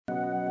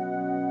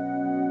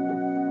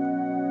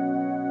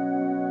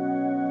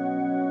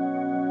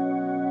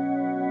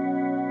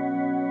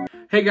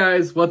Hey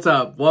guys, what's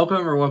up?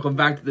 Welcome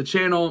back to the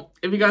channel.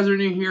 If you guys are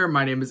new here,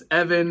 my name is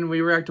Evan. We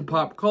react to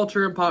pop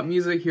culture and pop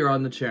music here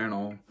on the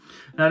channel.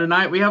 Now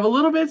tonight we have a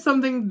little bit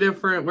something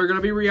different. We're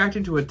gonna be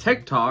reacting to a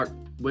TikTok,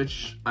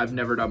 which I've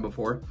never done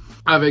before.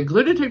 I've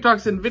included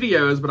TikToks in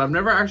videos, but I've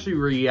never actually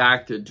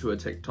reacted to a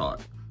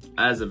TikTok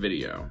as a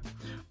video.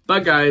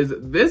 But guys,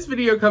 this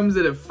video comes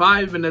in at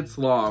 5 minutes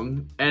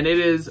long, and it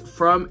is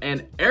from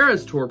an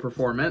Eras Tour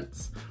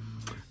performance.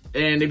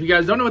 And if you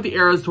guys don't know what the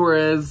Eras Tour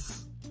is,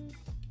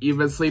 you've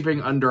been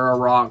sleeping under a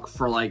rock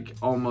for like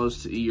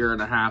almost a year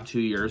and a half, 2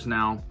 years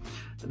now.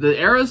 The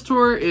Eras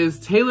Tour is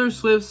Taylor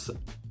Swift's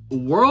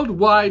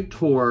worldwide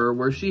tour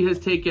where she has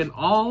taken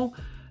all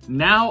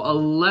now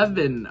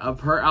 11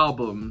 of her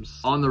albums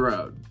on the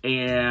road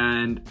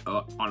and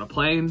on a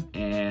plane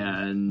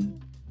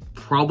and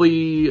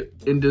probably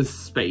into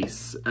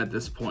space at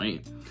this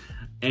point.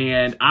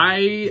 And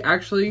I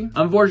actually,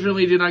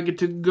 unfortunately, did not get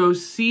to go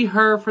see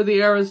her for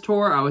the Eras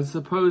Tour. I was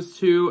supposed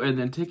to, and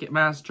then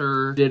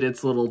Ticketmaster did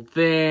its little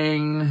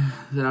thing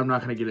that I'm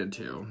not gonna get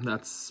into.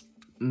 That's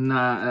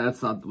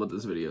not what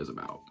this video is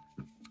about.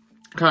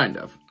 Kind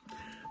of.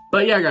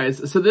 But yeah,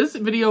 guys, so this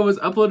video was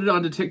uploaded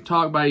onto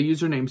TikTok by a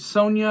user named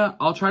Sonia.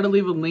 I'll try to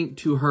leave a link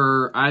to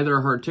her, either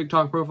her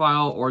TikTok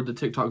profile or the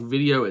TikTok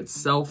video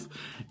itself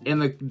in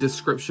the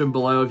description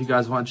below if you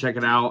guys want to check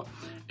it out.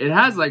 It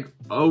has like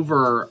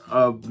over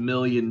 1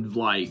 million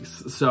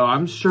likes, so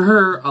I'm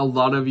sure a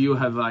lot of you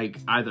have like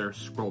either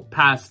scrolled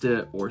past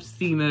it or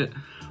seen it,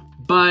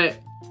 but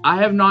I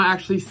have not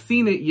actually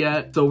seen it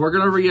yet, so we're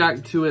gonna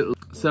react to it.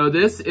 So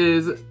this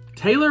is,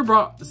 Taylor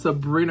brought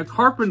Sabrina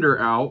Carpenter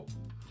out,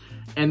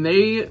 and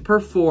they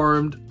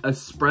performed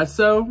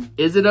Espresso,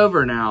 Is It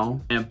Over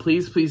Now, and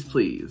Please, Please,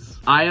 Please.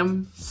 I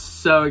am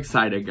so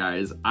excited,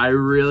 guys. I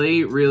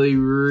really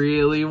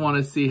want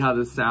to see how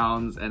this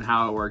sounds and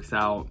how it works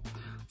out.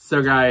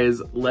 So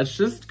guys, let's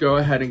just go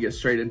ahead and get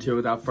straight into it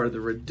without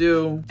further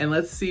ado, and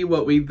let's see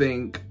what we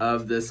think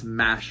of this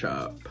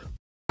mashup.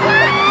 You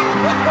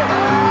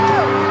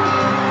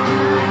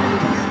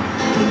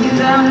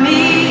got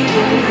me,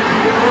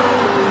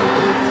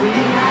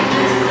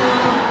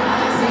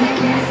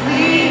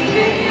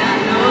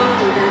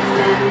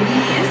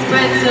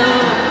 Espresso,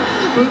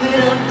 move it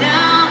up,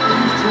 down,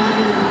 left,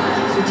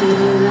 right, switch it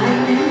up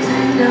like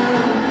Nintendo.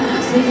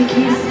 Say you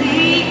can't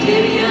sleep,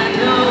 baby, I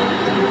know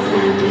it's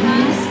that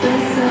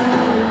espresso.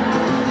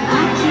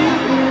 I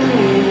can't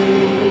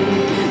relate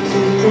to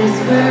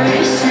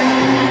desperation.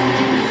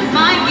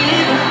 Might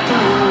get a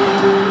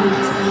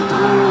thought,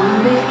 I'm on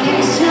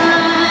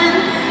vacation,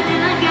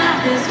 and I got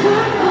this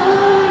one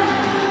boy,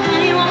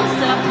 and he won't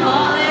stop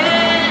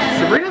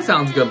calling. Sabrina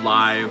sounds good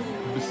live.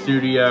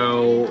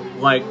 Studio,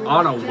 like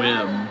on a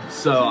whim,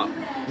 so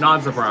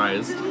not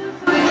surprised.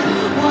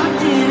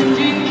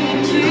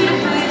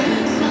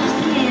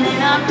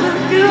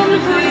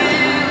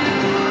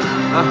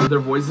 Their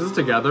voices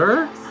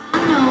together?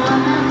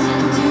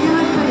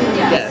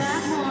 Yes.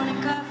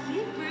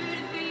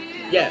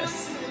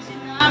 Yes.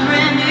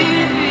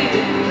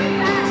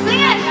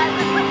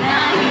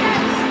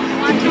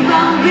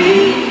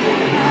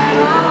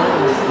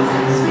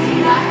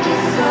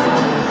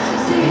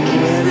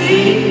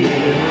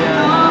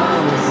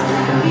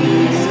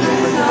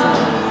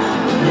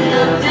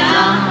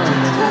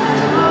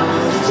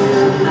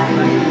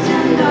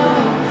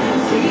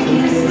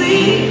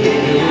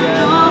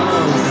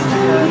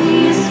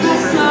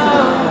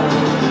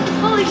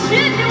 Holy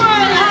shit, you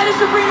are ahead of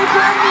Sabrina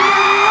Carpenter!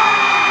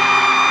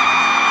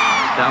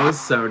 That was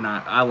so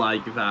nice. I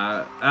like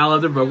that. I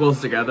love their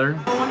vocals together.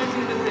 I want to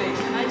do the thing.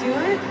 Can I do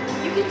it?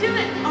 You can do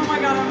it! Oh my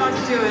god, I'm about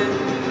to do it.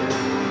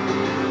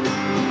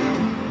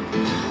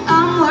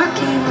 I'm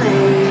working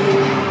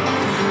late,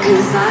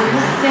 cause I'm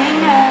a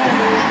singer.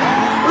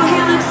 Well, he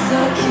looks so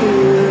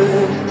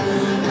cute.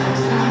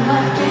 Looks on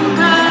my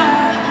finger.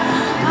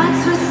 My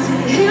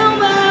twisted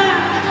humor,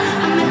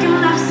 I make him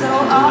laugh so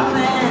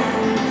often.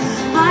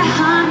 My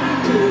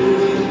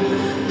honeybee,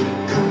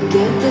 come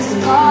get this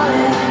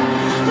pollen.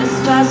 Let's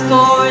fast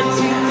forward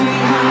to 300.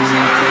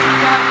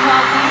 Take our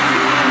coffees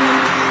here.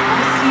 I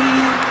see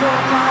you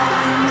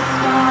profiling the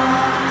small,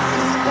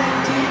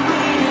 unsuspected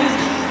waiters.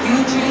 You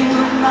dream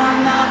of my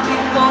mouth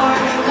before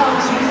it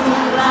calls you a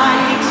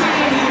lying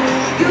traitor.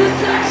 You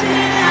touch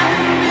it and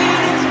it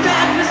made its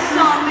bed for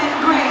something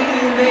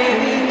greater,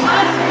 baby.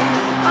 Was it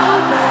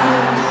over?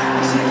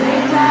 Would you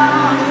lay down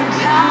on your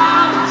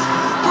couch?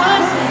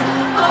 Was it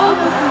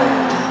over?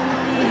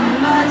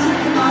 Needing much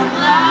in my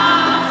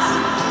blouse.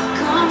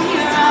 Come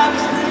here, I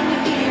was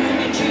living here in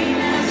your dream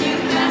as you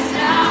passed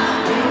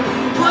out,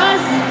 baby.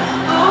 Was it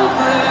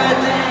over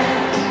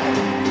then?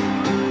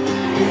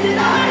 Is it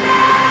over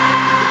now?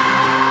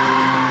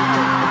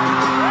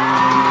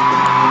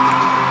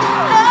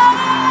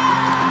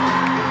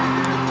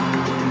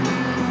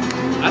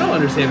 I don't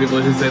understand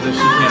people who say that she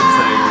can't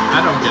sing. I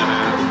don't get it.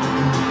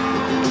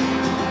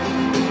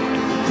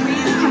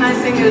 Please, can I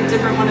sing a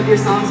different one of your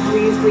songs?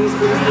 Please, please,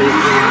 please, please,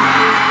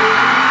 please.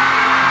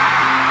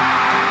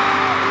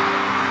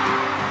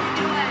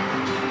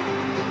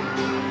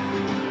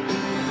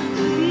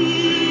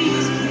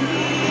 Please,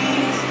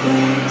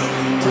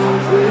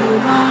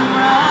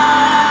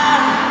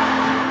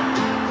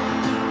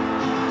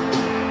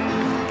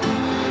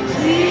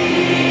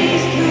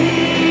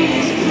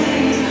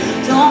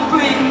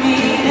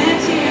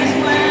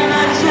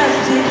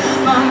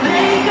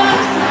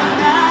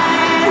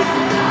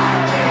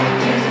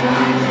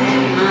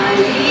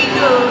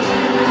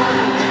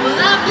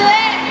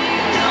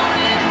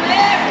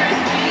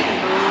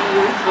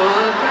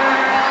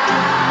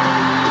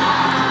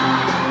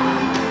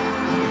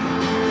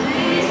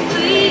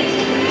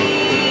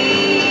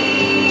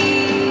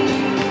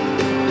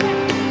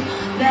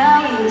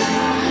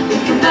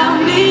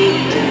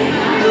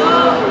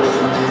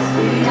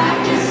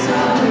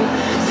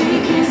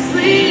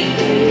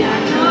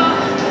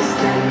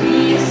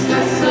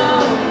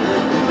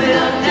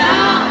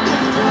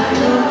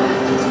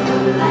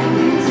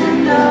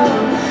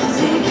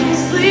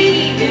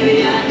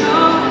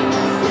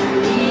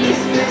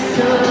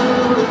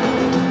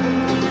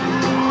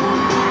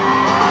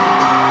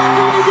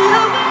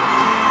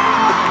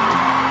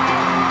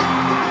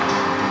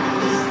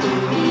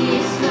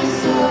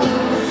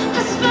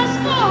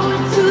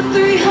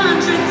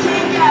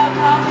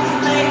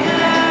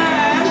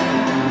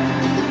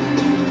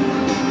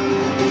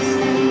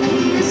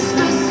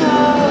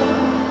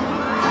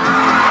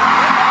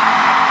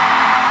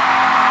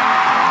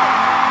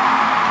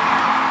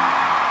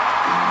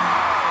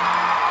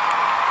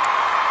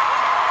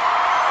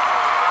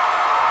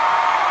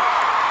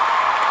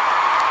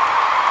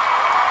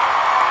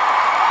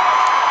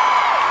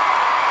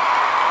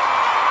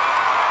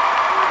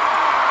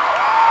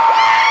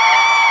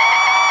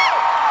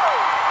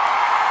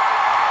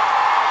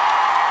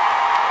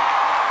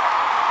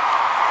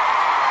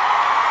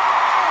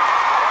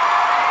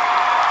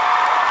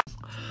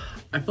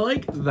 I feel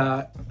like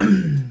that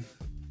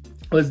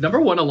was number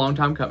one, a long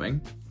time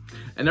coming.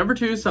 And number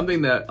two,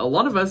 something that a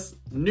lot of us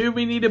knew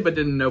we needed but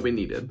didn't know we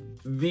needed.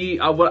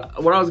 What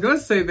I was gonna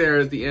say there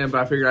at the end,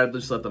 but I figured I'd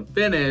just let them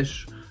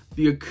finish.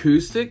 The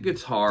acoustic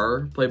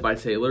guitar played by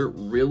Taylor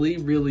really,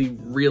 really,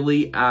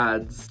 really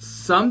adds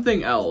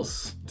something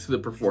else to the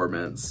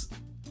performance.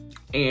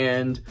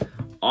 And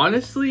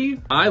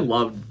honestly, I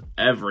loved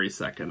every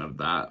second of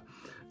that.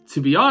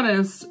 To be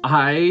honest,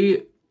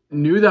 I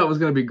knew that was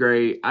gonna be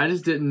great. I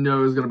just didn't know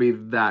it was gonna be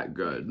that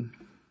good.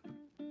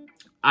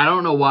 I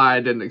don't know why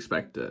I didn't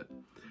expect it.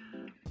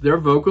 Their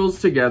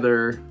vocals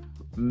together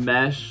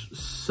mesh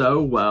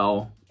so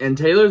well. And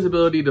Taylor's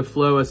ability to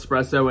flow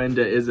Espresso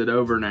into Is It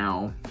Over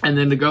Now, and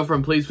then to go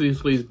from Please,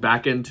 Please, Please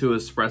back into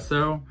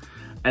Espresso,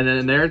 and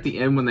then there at the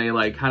end when they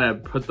like kind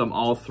of put them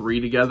all three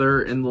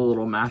together in the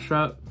little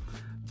mashup,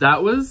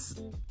 that was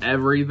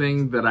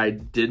everything that I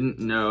didn't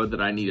know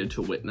that I needed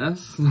to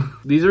witness.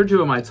 These are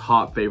two of my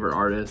top favorite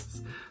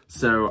artists,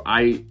 so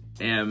I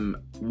am,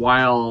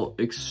 while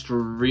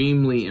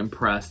extremely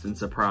impressed and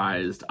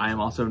surprised, I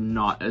am also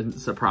not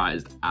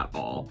surprised at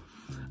all.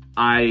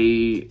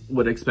 I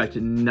would expect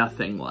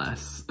nothing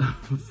less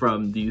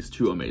from these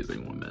two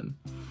amazing women.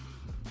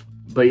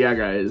 But yeah,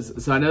 guys,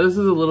 so I know this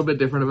is a little bit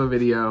different of a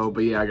video,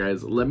 but yeah,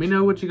 guys, let me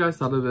know what you guys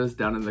thought of this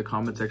down in the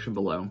comment section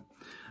below.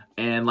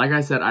 And like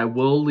I said, I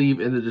will leave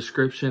in the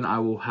description, I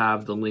will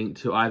have the link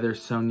to either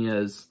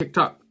Sonia's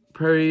TikTok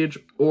page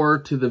or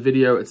to the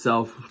video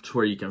itself to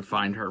where you can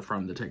find her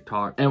from the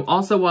TikTok. And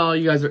also, while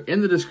you guys are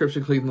in the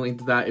description, click the link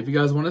to that. If you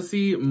guys want to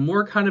see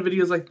more kind of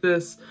videos like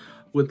this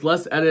with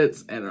less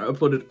edits and are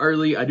uploaded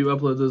early, I do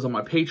upload those on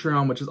my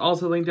Patreon, which is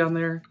also linked down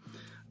there.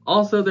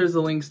 Also, there's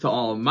the links to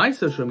all of my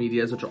social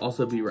medias, which will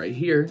also be right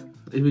here.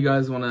 If you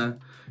guys want to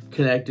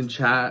connect and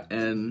chat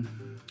and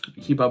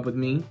keep up with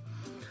me,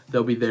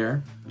 they'll be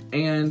there.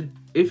 And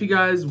if you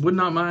guys would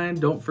not mind,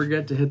 don't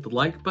forget to hit the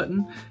like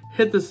button,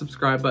 hit the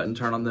subscribe button,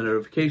 turn on the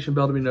notification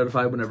bell to be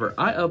notified whenever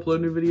I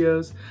upload new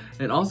videos,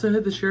 and also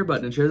hit the share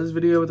button and share this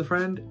video with a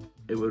friend.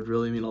 It would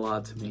really mean a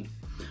lot to me.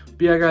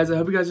 But yeah, guys, I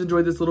hope you guys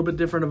enjoyed this little bit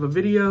different of a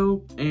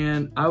video,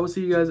 and I will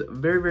see you guys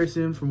very, very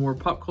soon for more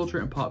pop culture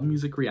and pop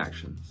music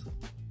reactions.